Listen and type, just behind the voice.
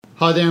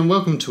Hi there and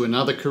welcome to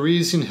another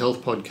Careers in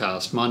Health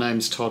podcast. My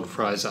name's Todd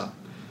Fraser.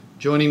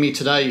 Joining me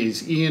today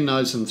is ear,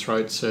 nose and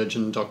throat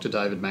surgeon Dr.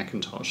 David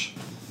McIntosh.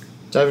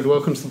 David,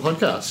 welcome to the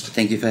podcast.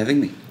 Thank you for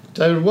having me.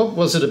 David, what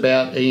was it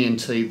about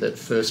ENT that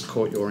first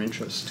caught your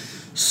interest?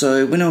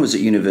 So when I was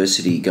at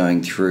university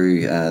going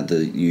through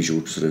the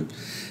usual sort of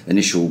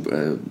initial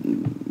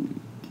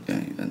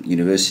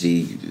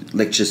university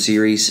lecture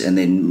series and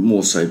then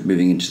more so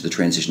moving into the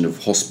transition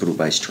of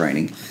hospital-based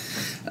training,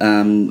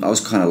 I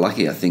was kind of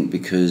lucky, I think,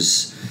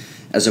 because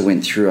as I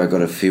went through, I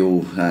got a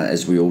feel,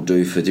 as we all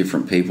do, for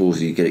different people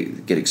you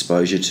get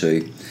exposure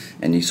to,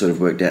 and you sort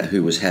of worked out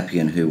who was happy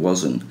and who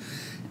wasn't.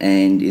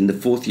 And in the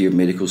fourth year of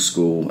medical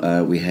school,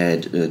 we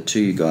had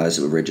two guys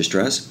that were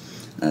registrars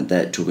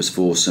that took us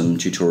for some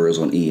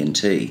tutorials on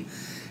ENT.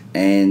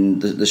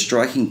 And the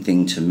striking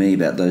thing to me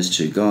about those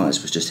two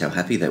guys was just how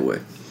happy they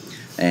were.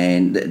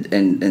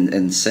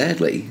 And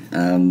sadly,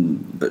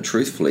 but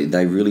truthfully,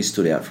 they really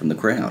stood out from the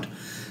crowd.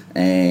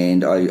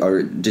 And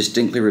I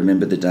distinctly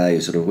remember the day I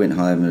sort of went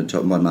home and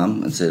told my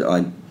mum and said,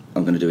 I'm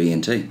going to do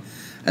ENT.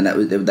 And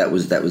that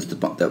was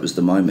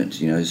the moment,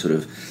 you know, sort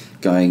of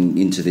going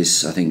into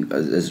this, I think,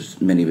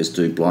 as many of us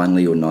do,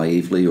 blindly or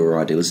naively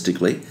or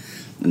idealistically,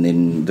 and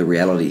then the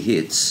reality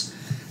hits.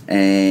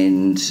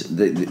 And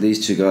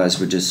these two guys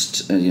were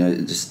just,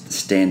 just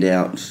stand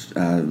out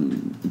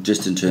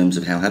just in terms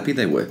of how happy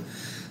they were.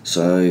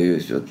 So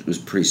it was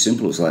pretty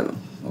simple. It was like,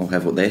 I'll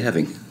have what they're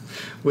having.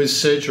 Was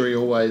surgery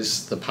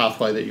always the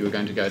pathway that you were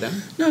going to go down?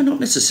 No, not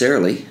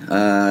necessarily.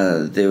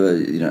 There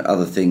were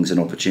other things and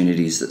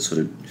opportunities that sort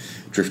of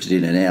drifted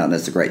in and out. And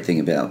that's the great thing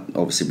about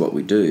obviously what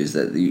we do is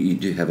that you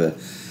do have a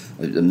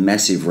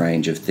massive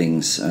range of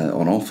things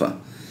on offer.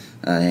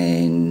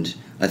 And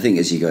I think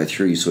as you go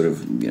through, you sort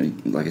of,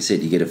 like I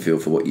said, you get a feel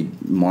for what you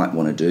might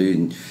want to do.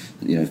 And,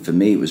 for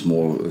me, it was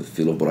more a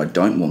feel of what I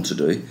don't want to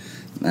do.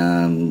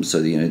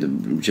 So,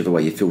 whichever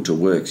way your filter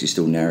works, you're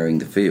still narrowing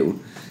the field.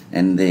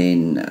 And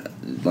then,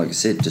 like I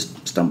said,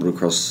 just stumbled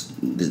across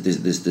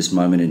this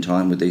moment in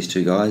time with these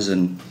two guys,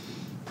 and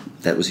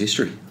that was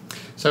history.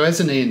 So as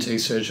an ENT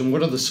surgeon,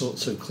 what are the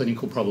sorts of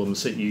clinical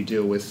problems that you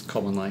deal with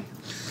commonly?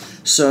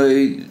 So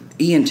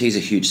ENT is a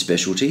huge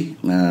specialty.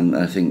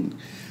 I think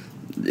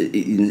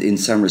in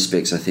some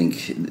respects, I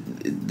think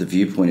the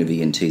viewpoint of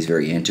ENT is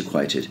very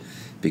antiquated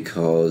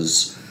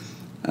because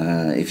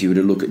if you were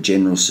to look at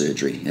general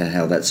surgery,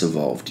 how that's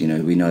evolved,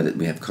 we know that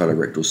we have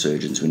colorectal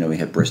surgeons, we know we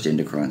have breast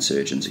endocrine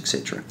surgeons,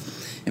 etc.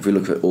 If we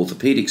look at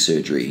orthopaedic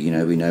surgery,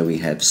 we know we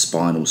have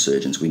spinal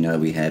surgeons, we know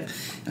we have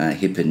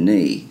hip and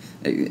knee,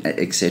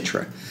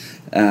 etc.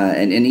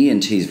 And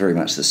ENT is very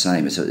much the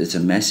same. It's a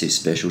massive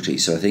specialty.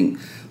 So I think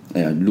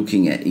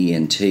looking at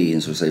ENT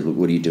and sort of say, look,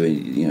 what are you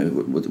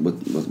doing?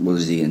 What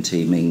does ENT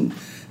mean?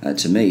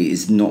 To me,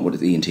 is not what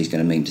the ENT is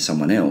going to mean to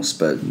someone else,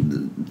 but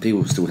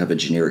people still have a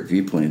generic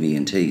viewpoint of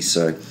ENT.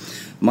 So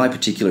my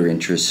particular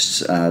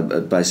interests are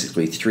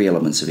basically three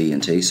elements of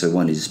ENT. So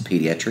one is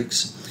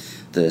pediatrics,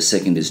 the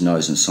second is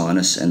nose and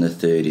sinus, and the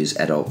third is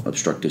adult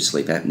obstructive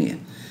sleep apnea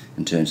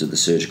in terms of the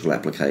surgical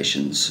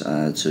applications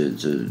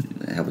to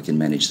how we can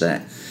manage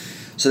that.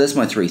 So that's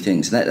my three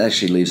things. That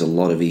actually leaves a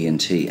lot of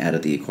ENT out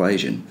of the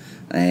equation.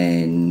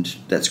 And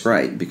that's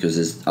great because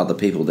there's other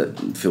people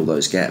that fill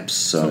those gaps.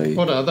 So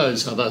what are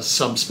those other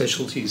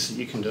subspecialties that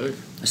you can do?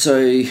 So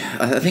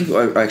I think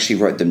I actually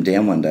wrote them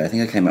down one day. I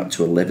think I came up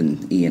to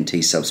 11 ENT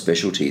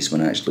subspecialties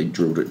when I actually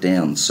drilled it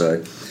down.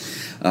 So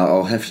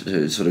I'll have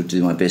to sort of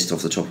do my best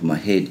off the top of my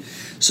head.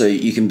 So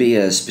you can be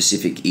a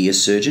specific ear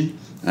surgeon,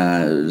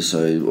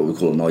 so what we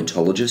call an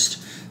otologist.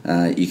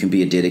 You can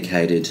be a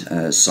dedicated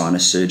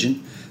sinus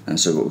surgeon,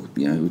 so what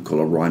we call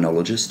a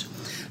rhinologist.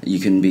 You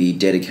can be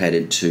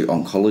dedicated to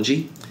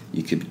oncology.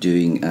 You could be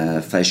doing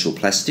facial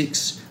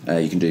plastics.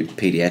 You can do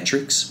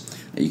pediatrics.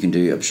 You can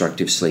do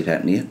obstructive sleep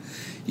apnea.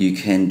 You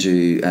can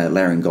do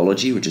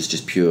laryngology, which is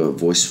just pure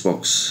voice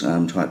box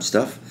type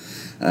stuff.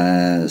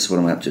 That's what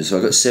I'm up to. So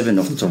I've got 7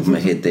 off the top of my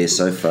head there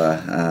so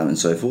far, and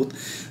so forth.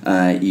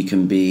 You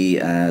can be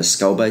a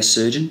skull-based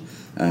surgeon.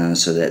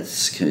 So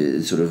that's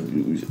sort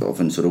of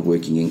often sort of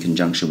working in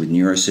conjunction with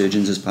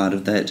neurosurgeons as part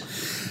of that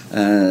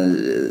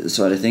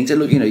side of things. And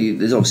look,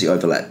 there's obviously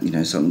overlap.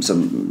 Some sort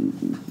of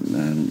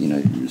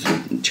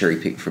cherry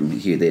pick from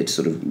here there to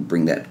sort of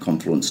bring that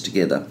confluence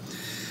together.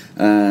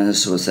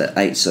 So what's that?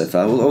 8 so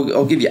far. Well,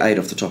 I'll give you 8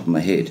 off the top of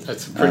my head.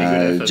 That's a pretty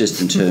good effort. Just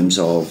in terms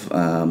of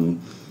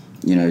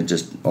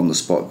just on the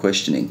spot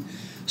questioning.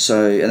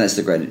 So, and that's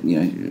the great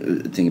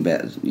thing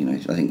about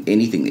I think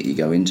anything that you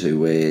go into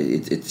where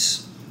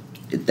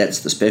that's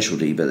the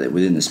specialty, but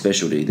within the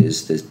specialty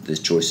there's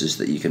choices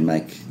that you can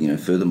make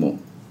furthermore.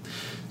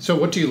 So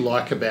what do you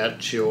like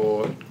about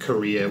your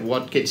career?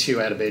 What gets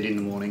you out of bed in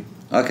the morning?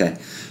 Okay,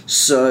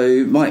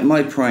 so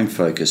my prime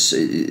focus,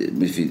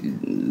 if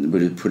you were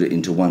to put it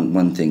into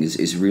one thing,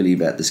 is really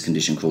about this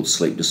condition called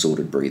sleep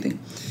disordered breathing,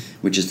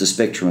 which is the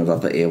spectrum of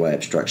upper airway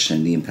obstruction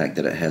and the impact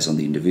that it has on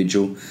the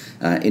individual,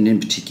 and in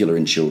particular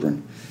in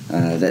children.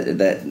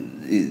 That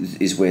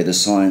is where the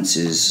science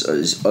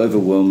is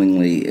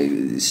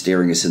overwhelmingly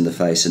staring us in the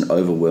face and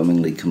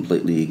overwhelmingly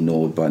completely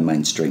ignored by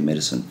mainstream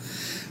medicine.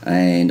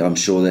 And I'm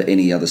sure that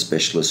any other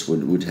specialist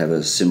would have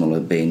a similar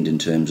bend in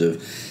terms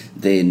of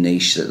their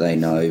niche that they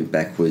know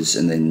backwards,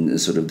 and then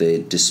sort of their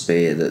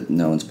despair that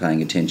no one's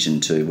paying attention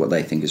to what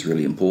they think is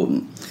really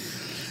important.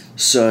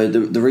 So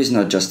the reason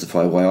I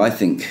justify why I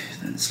think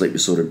sleep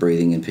disordered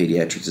breathing in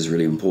paediatrics is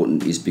really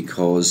important is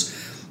because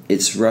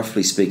it's,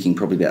 roughly speaking,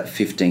 probably about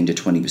 15 to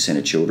 20%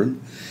 of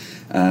children.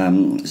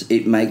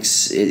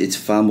 It's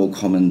far more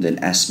common than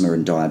asthma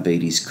and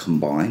diabetes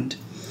combined.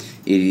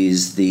 It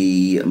is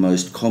the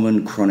most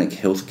common chronic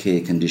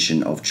healthcare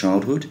condition of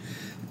childhood,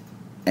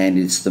 and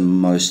it's the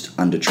most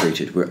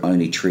undertreated. We're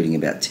only treating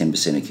about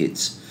 10% of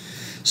kids.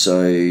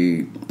 So,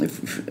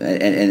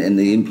 and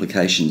the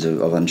implications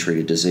of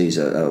untreated disease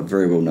are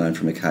very well known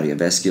from a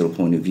cardiovascular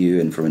point of view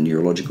and from a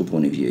neurological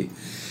point of view.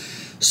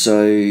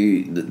 So,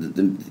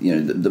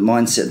 the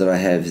mindset that I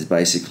have is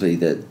basically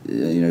that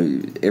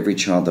every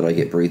child that I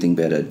get breathing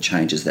better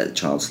changes that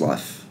child's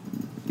life.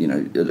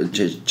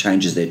 It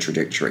changes their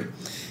trajectory.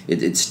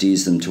 It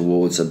steers them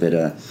towards a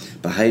better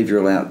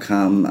behavioural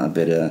outcome, a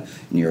better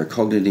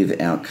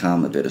neurocognitive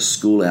outcome, a better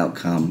school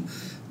outcome.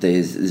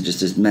 There's just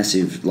this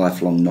massive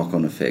lifelong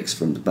knock-on effects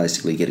from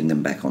basically getting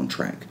them back on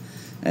track.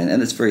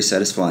 And it's very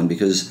satisfying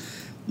because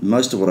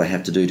most of what I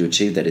have to do to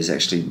achieve that is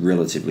actually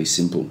relatively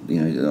simple.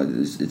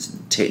 It's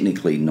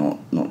technically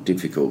not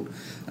difficult,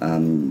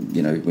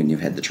 when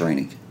you've had the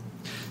training.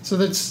 So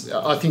that's,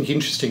 I think,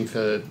 interesting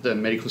for the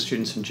medical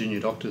students and junior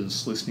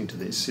doctors listening to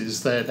this,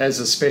 is that as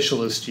a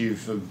specialist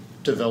you've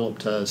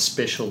developed a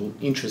special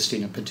interest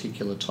in a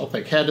particular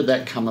topic. How did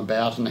that come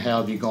about, and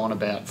how have you gone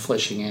about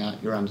fleshing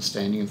out your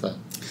understanding of that?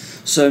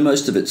 So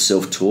most of it's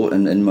self-taught,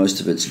 and most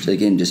of it's,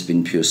 again, just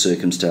been pure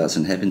circumstance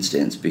and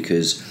happenstance,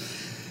 because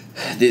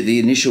the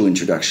initial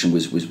introduction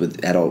was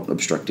with adult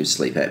obstructive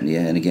sleep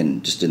apnea, and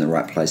again, just in the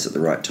right place at the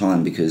right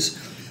time, because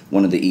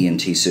one of the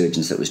ENT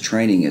surgeons that was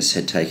training us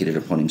had taken it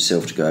upon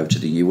himself to go over to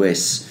the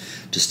US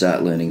to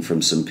start learning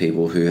from some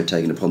people who had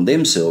taken it upon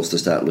themselves to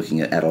start looking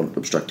at adult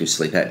obstructive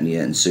sleep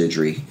apnea and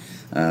surgery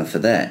for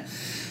that.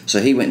 So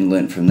he went and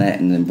learnt from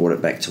that and then brought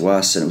it back to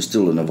us, and it was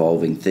still an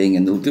evolving thing,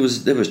 and there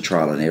was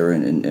trial and error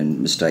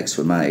and mistakes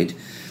were made.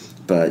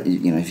 But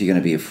if you're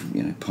going to be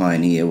a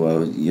pioneer,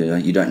 well,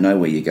 you don't know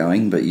where you're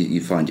going, but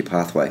you find your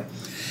pathway.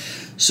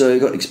 So I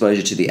got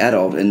exposure to the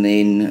adult, and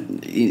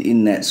then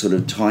in that sort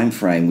of time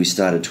frame, we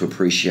started to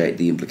appreciate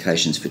the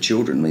implications for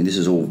children. I mean, this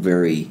is all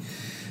very,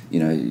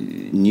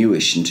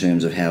 newish in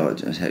terms of how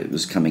it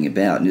was coming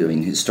about. I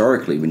mean,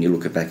 historically, when you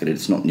look back at it,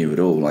 it's not new at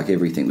all. Like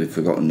everything we've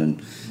forgotten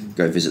and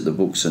go visit the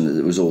books, and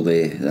it was all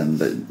there.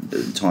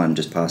 But time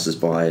just passes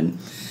by, and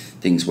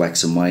things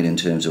wax and wane in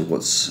terms of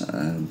what's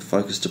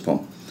focused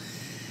upon.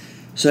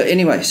 So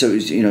anyway, we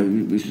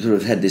sort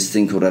of had this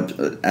thing called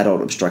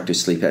adult obstructive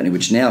sleep apnea,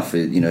 which now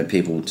for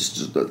people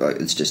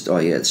it's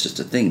just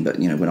a thing. But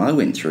when I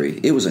went through,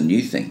 it was a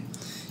new thing.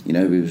 We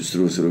were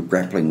sort of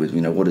grappling with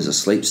what is a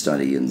sleep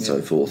study and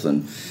so forth,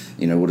 and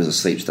what does a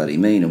sleep study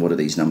mean, and what do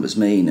these numbers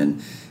mean,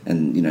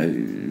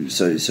 and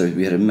so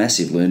we had a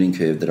massive learning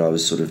curve that I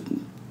was sort of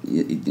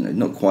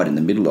not quite in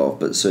the middle of,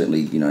 but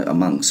certainly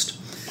amongst.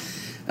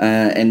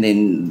 And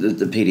then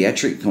the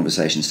paediatric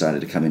conversation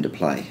started to come into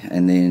play,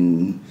 and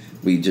then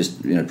we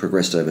just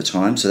progressed over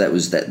time. So that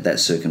was that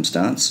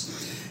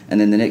circumstance, and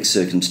then the next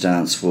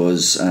circumstance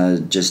was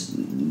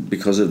just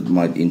because of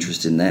my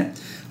interest in that.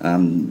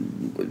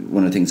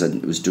 One of the things I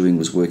was doing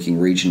was working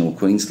regional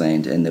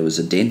Queensland, and there was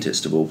a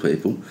dentist of all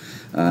people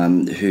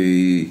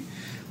who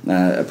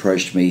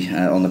approached me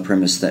on the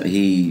premise that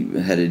he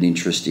had an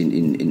interest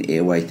in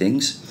airway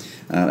things.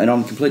 And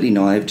I'm completely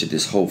naive to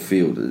this whole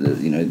field,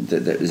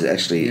 that is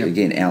actually,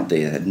 again, out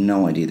there. I had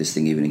no idea this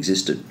thing even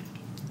existed.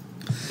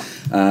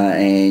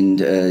 And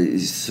he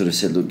sort of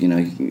said, look,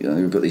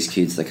 we've got these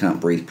kids, they can't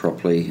breathe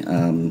properly.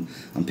 I'm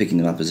picking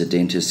them up as a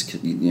dentist.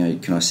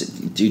 Can I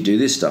say, do you do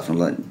this stuff?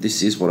 And I'm like,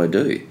 this is what I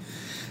do.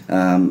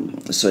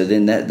 So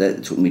then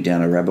that took me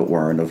down a rabbit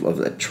warren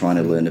of trying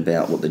to learn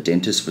about what the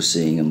dentists were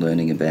seeing and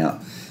learning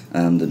about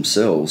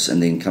themselves,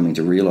 and then coming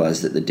to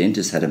realise that the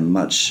dentist had a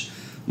much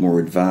more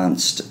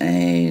advanced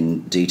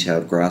and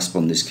detailed grasp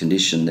on this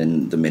condition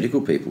than the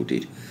medical people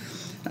did.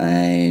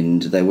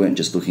 And they weren't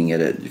just looking at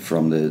it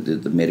from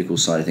the medical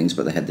side of things,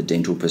 but they had the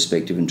dental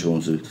perspective in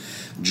terms of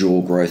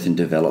jaw growth and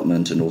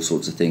development and all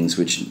sorts of things,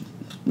 which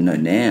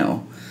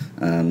now,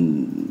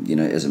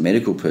 as a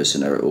medical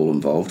person are all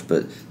involved,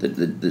 but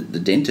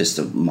the dentists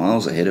are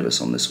miles ahead of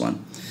us on this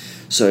one.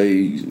 So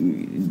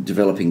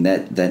developing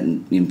that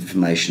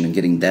information and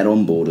getting that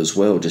on board as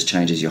well just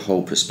changes your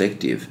whole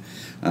perspective,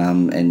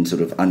 and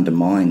sort of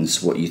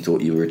undermines what you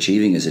thought you were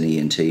achieving as an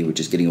ENT, which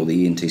is getting all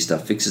the ENT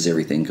stuff fixes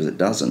everything, because it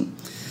doesn't.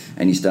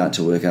 and you start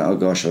to work out, oh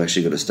gosh, I've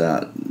actually got to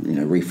start,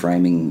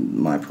 reframing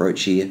my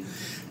approach here,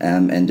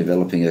 and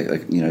developing a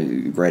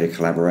greater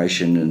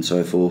collaboration and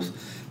so forth,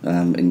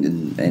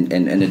 and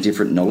a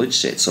different knowledge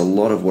set. So a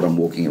lot of what I'm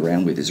walking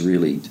around with is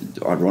really,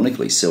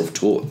 ironically,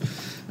 self-taught.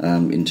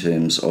 In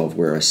terms of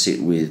where I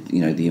sit with,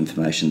 the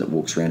information that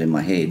walks around in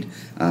my head,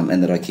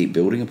 and that I keep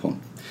building upon.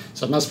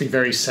 So it must be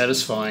very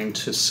satisfying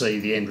to see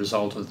the end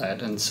result of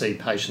that and see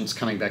patients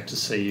coming back to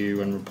see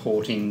you and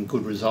reporting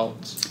good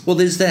results. Well,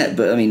 there's that,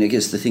 but I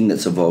guess the thing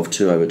that's evolved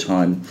too over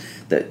time,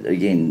 that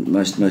again,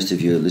 most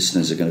of your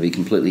listeners are going to be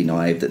completely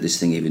naive that this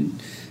thing even,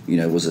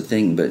 was a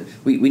thing, but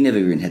we never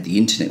even had the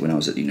internet when I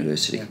was at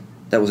university. Yeah.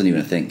 That wasn't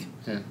even a thing.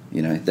 Yeah.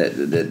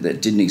 That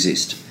didn't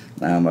exist.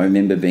 I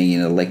remember being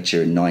in a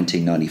lecture in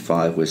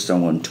 1995 where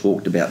someone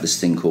talked about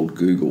this thing called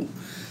Google.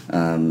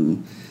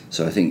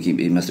 So I think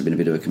he must have been a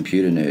bit of a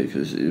computer nerd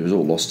because it was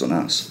all lost on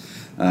us.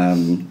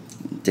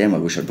 Damn, I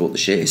wish I'd bought the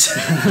shares.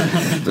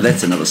 But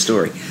that's another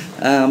story.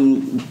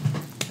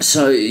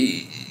 So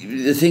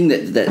the thing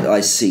that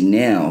I see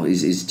now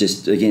is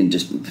just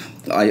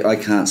I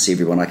can't see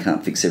everyone, I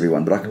can't fix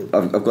everyone, but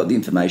I've got the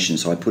information,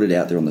 so I put it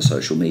out there on the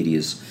social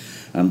medias.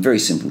 Very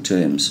simple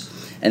terms.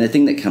 And the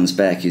thing that comes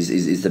back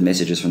is the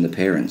messages from the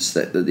parents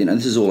that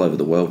this is all over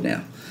the world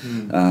now,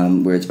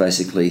 where it's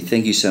basically,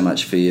 thank you so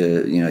much for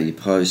your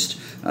post.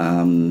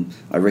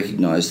 I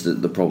recognise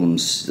the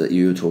problems that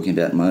you were talking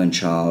about in my own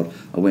child.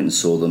 I went and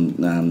saw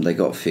them. They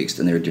got fixed,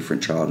 and they're a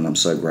different child, and I'm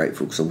so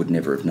grateful because I would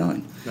never have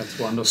known. That's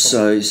wonderful.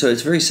 So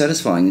it's very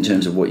satisfying in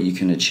terms of what you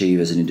can achieve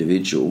as an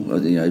individual,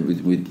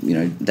 with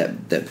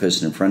that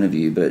person in front of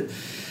you, but.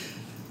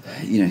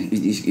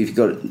 You've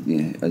got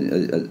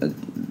a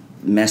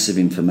massive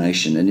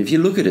information, and if you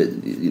look at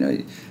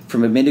it,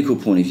 from a medical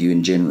point of view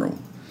in general,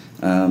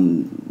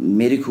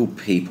 medical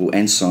people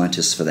and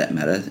scientists for that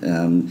matter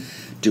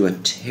do a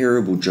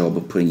terrible job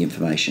of putting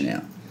information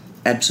out.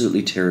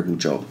 Absolutely terrible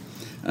job.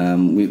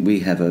 We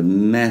have a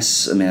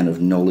mass amount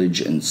of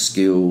knowledge and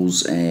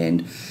skills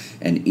and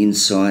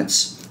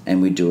insights,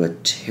 and we do a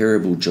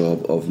terrible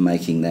job of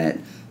making that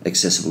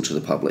accessible to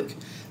the public.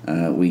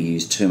 We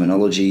use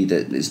terminology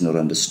that is not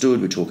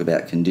understood. We talk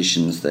about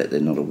conditions that they're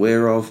not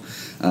aware of,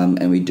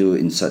 and we do it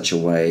in such a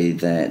way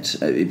that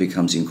it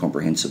becomes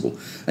incomprehensible.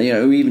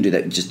 And we even do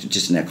that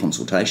just in our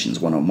consultations,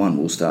 one-on-one.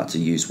 We'll start to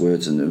use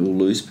words and we'll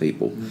lose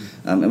people,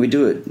 and we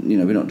do it.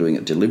 We're not doing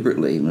it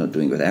deliberately. We're not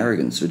doing it with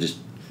arrogance.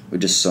 We're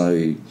just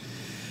so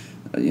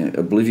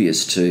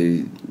oblivious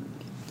to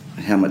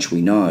how much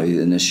we know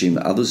and assume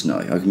that others know.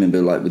 I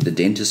remember, like with the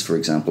dentist, for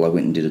example, I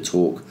went and did a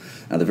talk.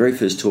 The very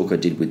first talk I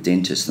did with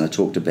dentists, and I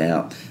talked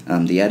about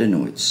the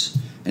adenoids.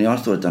 And I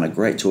thought I'd done a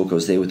great talk. I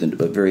was there with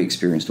a very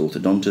experienced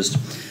orthodontist.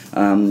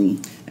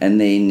 And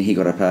then he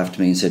got up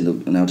after me and said,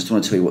 look, I just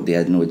want to tell you what the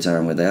adenoids are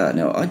and where they are.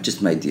 Now, I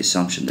just made the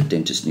assumption that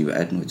dentists knew what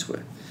adenoids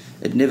were.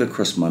 It never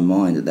crossed my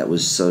mind that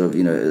was sort of,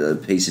 a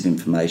piece of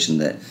information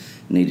that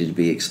needed to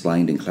be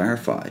explained and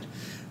clarified.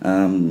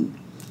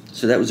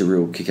 So that was a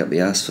real kick up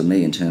the arse for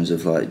me in terms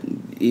of, like,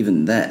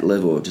 even that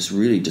level of just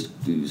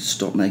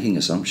stop making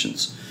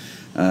assumptions.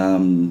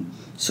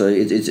 So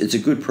it's a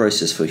good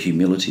process for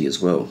humility as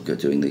well,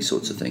 doing these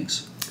sorts of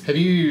things. Have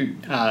you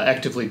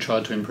actively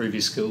tried to improve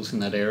your skills in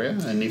that area,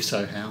 and if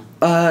so, how?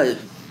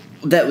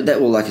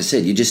 Well, like I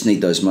said, you just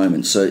need those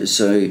moments.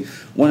 So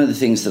one of the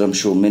things that I'm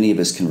sure many of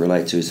us can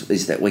relate to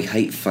is that we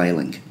hate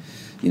failing.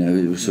 If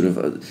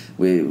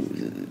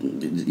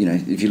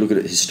you look at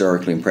it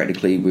historically and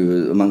practically, we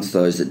were amongst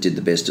those that did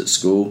the best at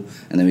school,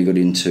 and then we got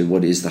into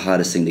what is the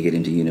hardest thing to get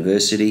into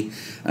university.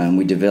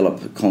 We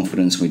develop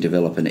confidence, we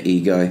develop an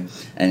ego,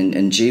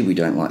 and we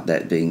don't like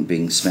that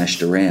being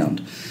smashed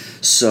around.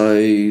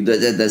 So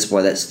that's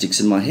why that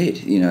sticks in my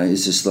head.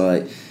 It's just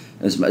like,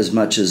 as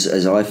much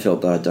as I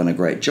felt that I'd done a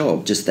great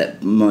job, just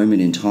that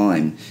moment in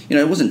time,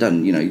 it wasn't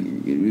done,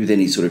 with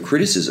any sort of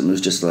criticism. It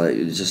was just like,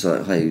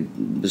 hey,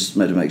 just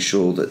to make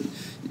sure that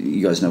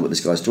you guys know what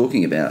this guy's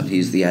talking about.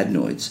 Here's the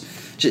adenoids.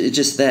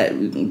 Just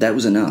that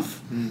was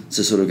enough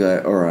to sort of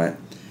go, all right,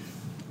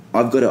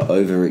 I've got to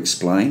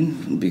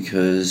over-explain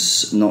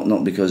because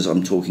not because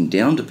I'm talking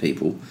down to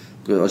people,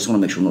 but I just want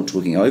to make sure I'm not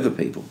talking over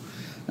people.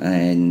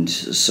 And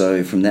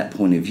so from that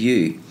point of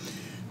view,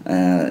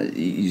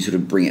 you sort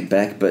of bring it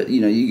back, but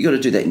you got to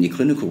do that in your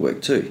clinical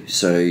work too.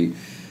 So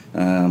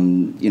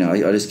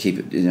I just keep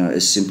it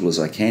as simple as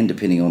I can,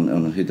 depending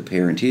on who the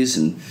parent is.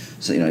 And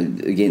so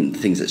again,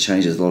 things that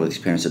change as a lot of these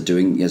parents are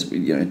doing,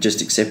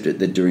 just accept it.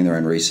 They're doing their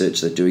own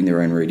research, they're doing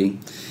their own reading,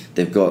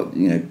 they've got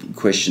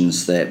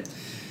questions that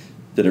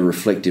are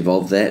reflective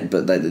of that,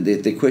 but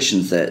they're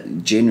questions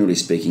that generally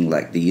speaking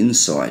lack the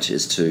insight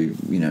as to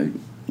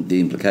the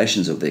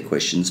implications of their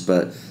questions,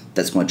 but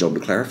that's my job to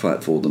clarify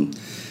it for them.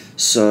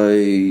 So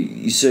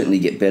you certainly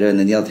get better. And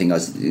then the other thing I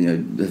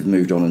have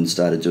moved on and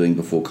started doing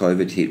before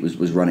COVID hit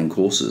was running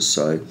courses.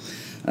 So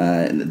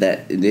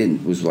that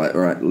then was like,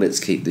 all right, let's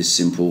keep this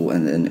simple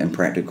and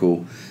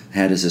practical.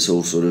 How does this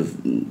all sort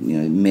of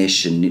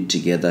mesh and knit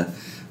together?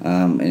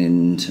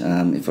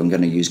 If I'm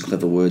going to use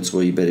clever words,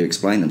 well, you better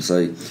explain them.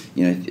 So,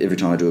 every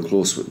time I do a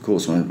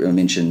course when I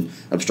mention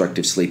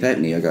obstructive sleep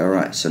apnea, I go, all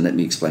right, so let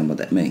me explain what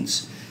that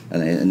means.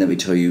 And let me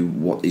tell you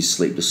what is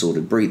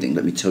sleep-disordered breathing.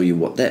 Let me tell you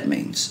what that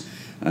means.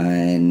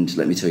 And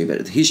let me tell you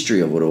about the history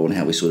of it all and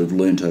how we sort of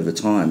learnt over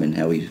time and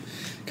how we've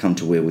come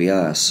to where we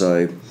are.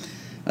 So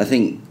I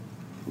think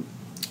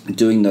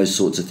doing those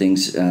sorts of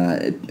things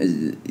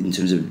in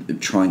terms of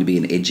trying to be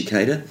an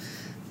educator,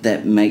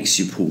 that makes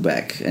you pull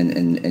back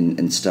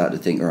and start to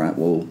think, all right,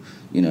 well,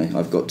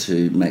 I've got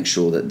to make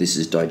sure that this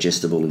is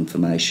digestible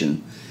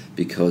information,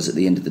 because at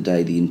the end of the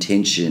day, the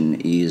intention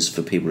is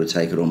for people to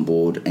take it on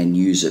board and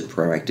use it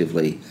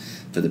proactively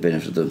for the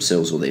benefit of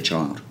themselves or their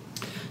child.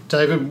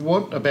 David,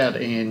 what about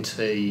ENT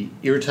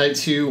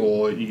irritates you,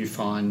 or you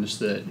find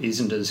that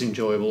isn't as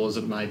enjoyable as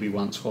it maybe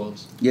once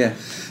was? Yeah,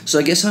 so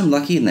I guess I'm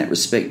lucky in that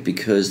respect,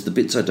 because the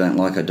bits I don't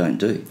like, I don't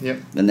do. Yep.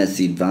 And that's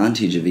the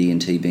advantage of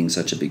ENT being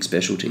such a big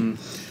specialty.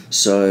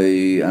 So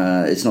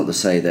it's not to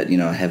say that,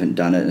 I haven't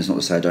done it, and it's not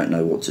to say I don't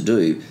know what to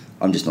do.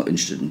 I'm just not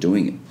interested in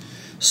doing it.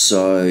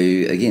 So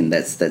again,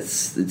 it's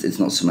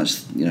not so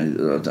much,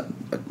 I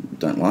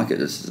don't like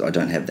it, I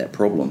don't have that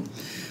problem.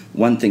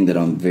 One thing that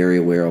I'm very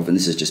aware of, and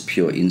this is just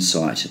pure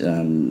insight,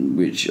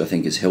 which I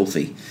think is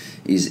healthy,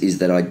 is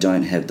that I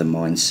don't have the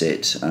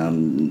mindset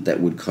that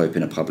would cope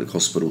in a public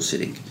hospital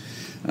setting.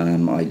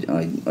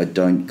 I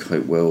don't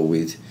cope well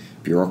with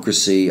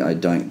bureaucracy. I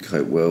don't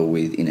cope well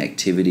with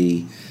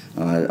inactivity.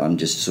 I'm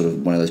just sort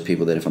of one of those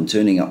people that if I'm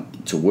turning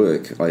up to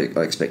work, I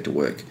expect to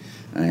work.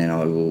 And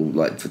I will,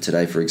 like for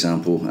today, for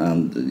example,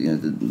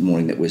 the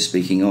morning that we're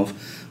speaking of,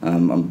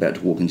 I'm about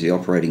to walk into the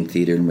operating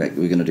theatre, and we're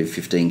going to do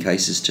 15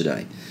 cases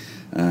today.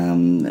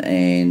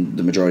 And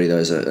the majority of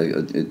those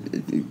are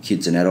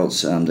kids and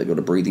adults that got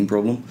a breathing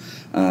problem.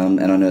 And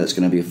I know that's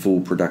going to be a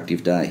full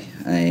productive day.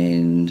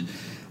 And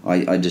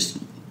I just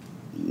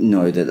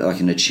know that I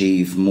can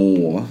achieve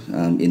more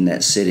in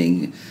that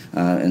setting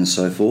and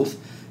so forth.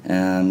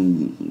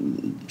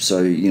 So,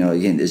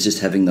 again, it's just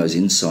having those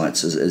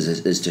insights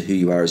as to who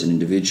you are as an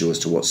individual, as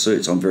to what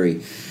suits. I'm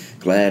very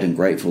glad and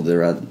grateful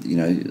there are,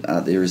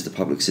 out there is the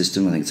public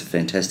system. I think it's a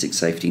fantastic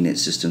safety net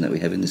system that we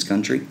have in this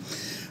country.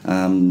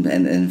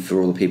 And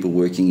for all the people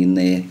working in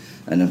there,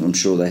 and I'm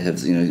sure they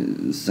have,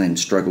 the same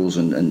struggles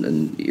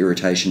and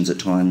irritations at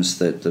times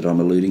that I'm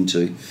alluding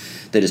to.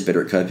 They're just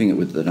better at coping it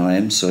with than I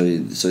am, so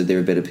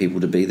they're better people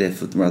to be there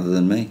for rather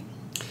than me.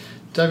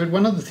 David,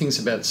 one of the things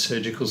about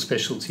surgical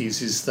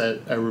specialties is that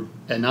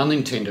an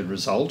unintended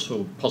result,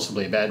 or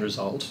possibly a bad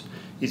result,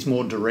 is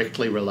more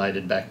directly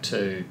related back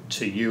to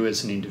you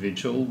as an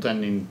individual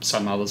than in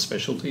some other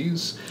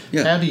specialties.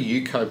 Yeah. How do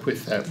you cope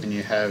with that when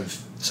you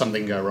have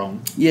something go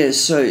wrong? Yeah,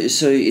 so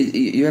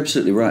you're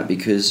absolutely right,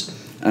 because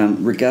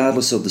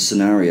regardless of the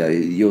scenario,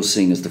 you're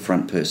seen as the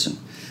front person.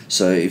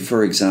 So,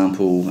 for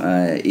example,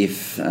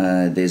 if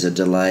there's a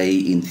delay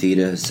in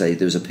theatre, say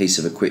there's a piece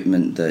of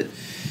equipment that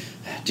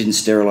didn't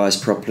sterilise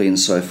properly and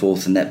so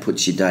forth, and that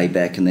puts your day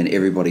back, and then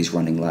everybody's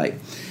running late.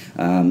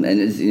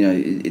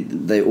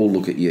 They all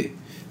look at you.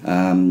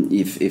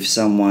 If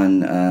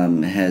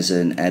someone has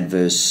an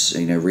adverse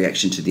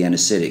reaction to the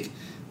anaesthetic,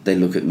 they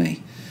look at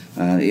me.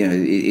 And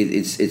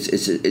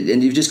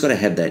you've just got to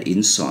have that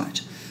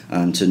insight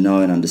to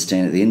know and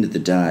understand at the end of the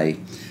day,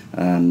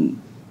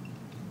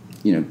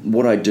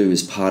 what I do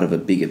is part of a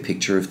bigger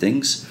picture of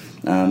things,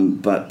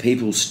 but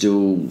people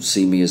still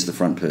see me as the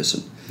front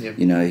person. Yep.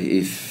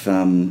 If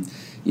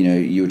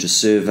you were to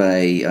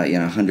survey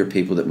 100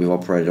 people that we've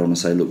operated on and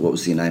say, look, what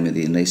was the name of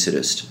the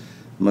anaesthetist?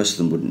 Most of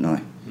them wouldn't know.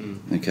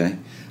 Okay,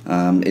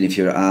 and if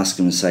you were to ask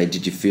them and say,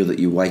 did you feel that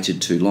you waited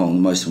too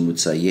long? Most of them would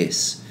say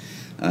yes.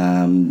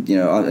 I'm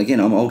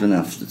old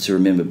enough to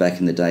remember back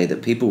in the day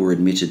that people were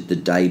admitted the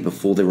day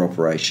before their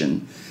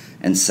operation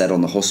and sat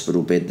on the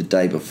hospital bed the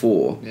day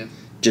before,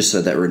 just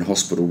so they were in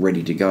hospital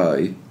ready to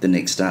go the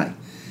next day.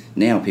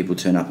 Now people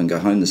turn up and go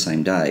home the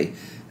same day,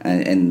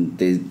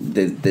 and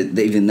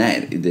even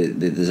that,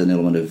 there's an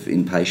element of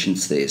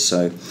impatience there.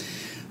 So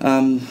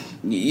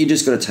you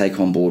just got to take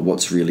on board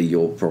what's really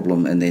your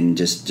problem, and then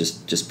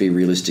just be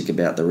realistic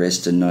about the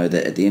rest, and know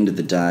that at the end of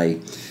the day,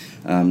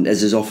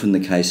 as is often the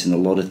case in a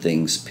lot of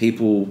things,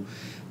 people,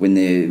 when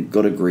they've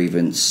got a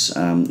grievance,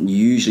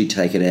 usually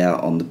take it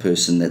out on the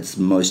person that's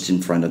most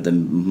in front of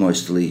them,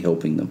 mostly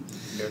helping them.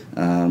 Yep.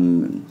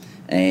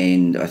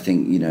 And I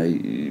think,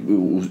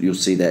 you'll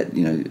see that,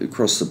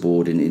 across the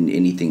board in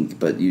anything,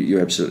 but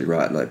you're absolutely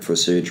right. Like for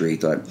surgery,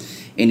 like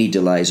any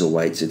delays or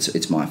waits,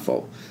 it's my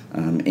fault.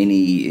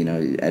 Any,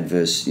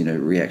 adverse,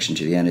 reaction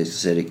to the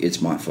anaesthetic,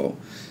 it's my fault.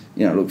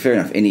 Look, fair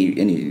enough,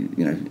 any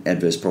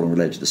adverse problem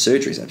related to the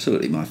surgery is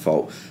absolutely my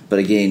fault. But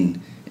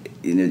again,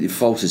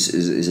 fault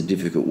is a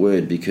difficult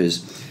word,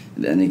 because,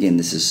 and again,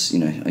 this is,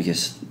 I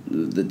guess,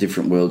 the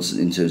different worlds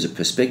in terms of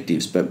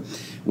perspectives, but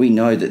we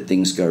know that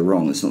things go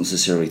wrong. It's not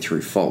necessarily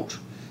through fault.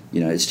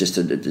 It's just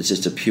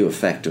a pure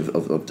fact of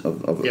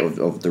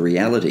the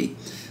reality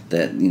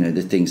that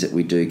the things that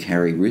we do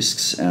carry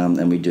risks,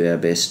 and we do our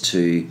best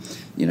to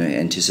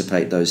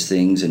anticipate those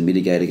things and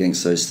mitigate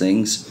against those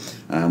things,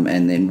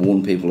 and then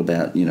warn people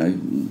about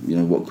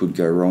what could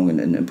go wrong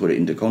and put it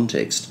into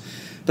context.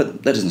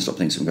 But that doesn't stop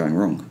things from going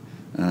wrong.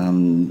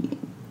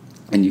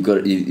 And you've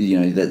got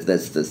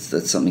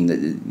that's something that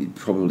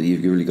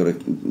you've really got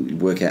to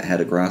work out how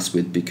to grasp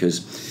with,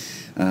 because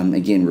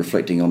again,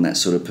 reflecting on that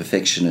sort of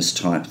perfectionist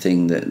type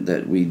thing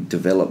that we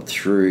develop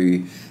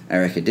through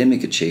our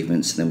academic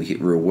achievements, and then we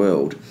hit real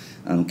world,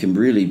 can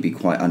really be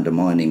quite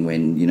undermining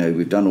when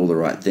we've done all the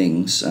right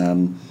things,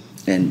 and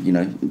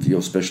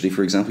your specialty,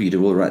 for example, you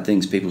do all the right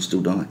things, people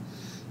still die.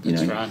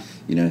 That's right.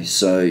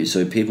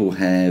 So people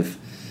have.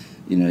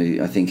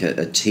 I think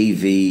a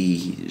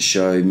TV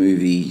show,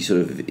 movie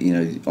sort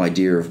of,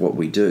 idea of what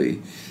we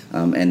do,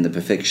 and the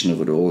perfection of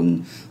it all.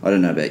 And I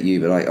don't know about you,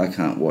 but I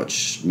can't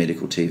watch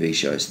medical TV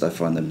shows. I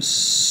find them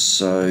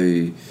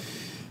so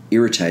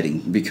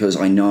irritating because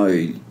I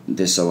know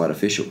they're so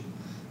artificial.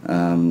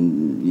 I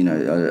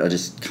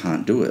just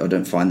can't do it. I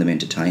don't find them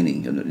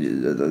entertaining.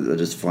 I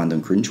just find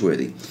them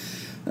cringeworthy.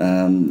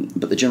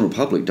 But the general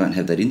public don't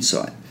have that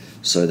insight.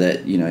 So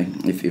that,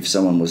 if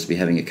someone was to be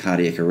having a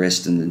cardiac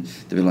arrest and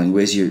they'd be like,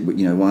 where's your,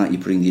 why aren't you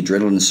putting the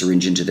adrenaline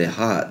syringe into their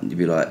heart? And you'd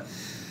be like,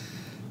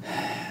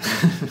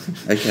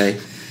 okay.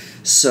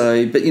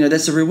 So, but,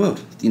 that's the real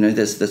world.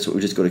 That's what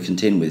we've just got to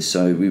contend with.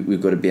 So we've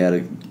got to be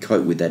able to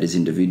cope with that as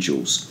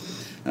individuals.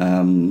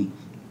 And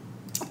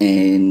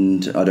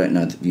I don't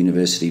know that the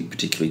university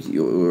particularly,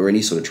 or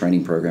any sort of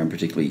training program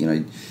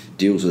particularly,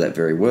 deals with that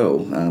very well.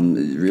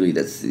 Really,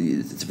 it's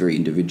a very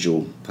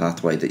individual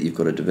pathway that you've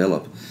got to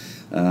develop.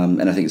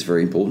 And I think it's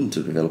very important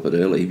to develop it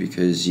early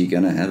because you're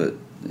going to have it,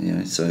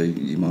 so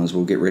you might as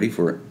well get ready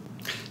for it.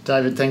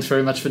 David, thanks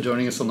very much for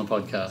joining us on the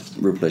podcast.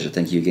 Real pleasure.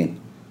 Thank you again.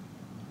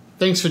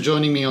 Thanks for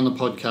joining me on the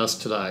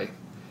podcast today.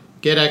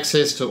 Get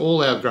access to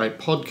all our great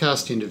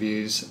podcast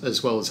interviews,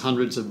 as well as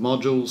hundreds of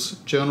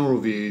modules, journal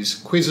reviews,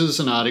 quizzes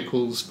and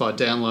articles by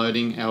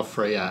downloading our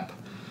free app.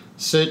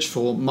 Search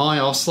for My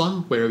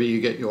Osler wherever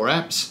you get your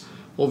apps,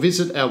 or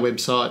visit our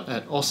website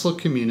at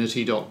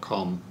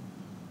oslercommunity.com.